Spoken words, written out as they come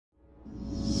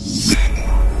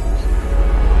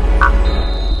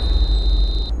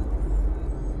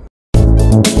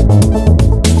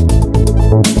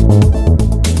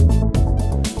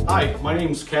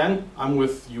name's Ken. I'm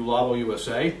with JULABO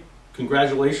USA.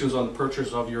 Congratulations on the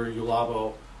purchase of your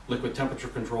JULABO liquid temperature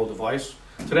control device.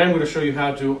 Today I'm going to show you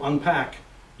how to unpack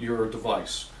your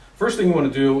device. First thing you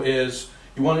want to do is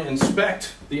you want to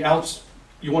inspect the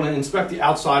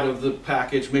outside of the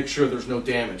package, make sure there's no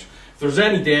damage. If there's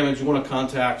any damage, you want to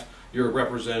contact your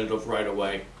representative right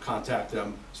away. Contact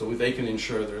them so they can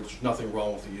ensure there's nothing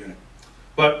wrong with the unit.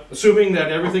 But assuming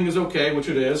that everything is okay, which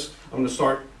it is, I'm going to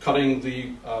start cutting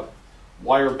the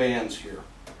wire bands here.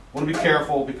 I want to be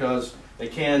careful because they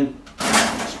can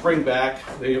spring back.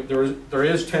 There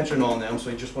is tension on them,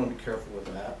 so you just want to be careful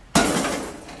with that.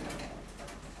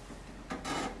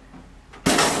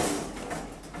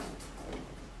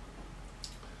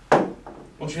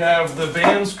 Once you have the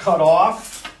bands cut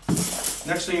off,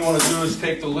 next thing you want to do is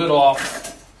take the lid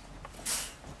off.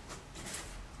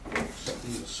 Set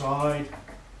these aside.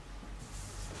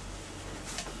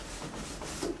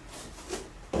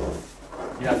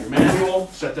 You have your manual,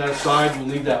 set that aside, we'll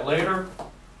need that later.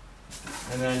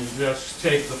 And then you just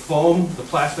take the foam, the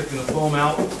plastic and the foam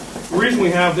out. The reason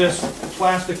we have this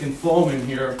plastic and foam in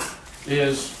here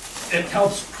is it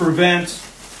helps prevent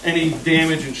any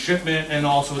damage in shipment, and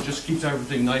also it just keeps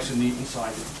everything nice and neat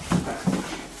inside the package.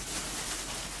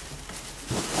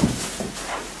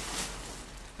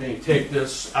 Then you take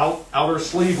this outer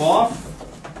sleeve off,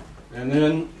 and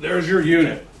then there's your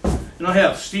unit. And I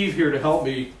have Steve here to help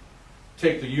me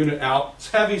take the unit out. It's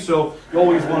heavy, so you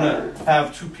always want to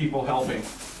have two people helping.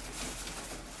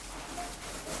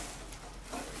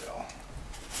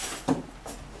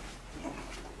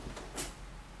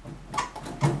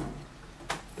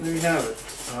 There you have it.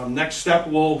 Next step,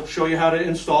 we'll show you how to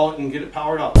install it and get it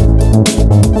powered up.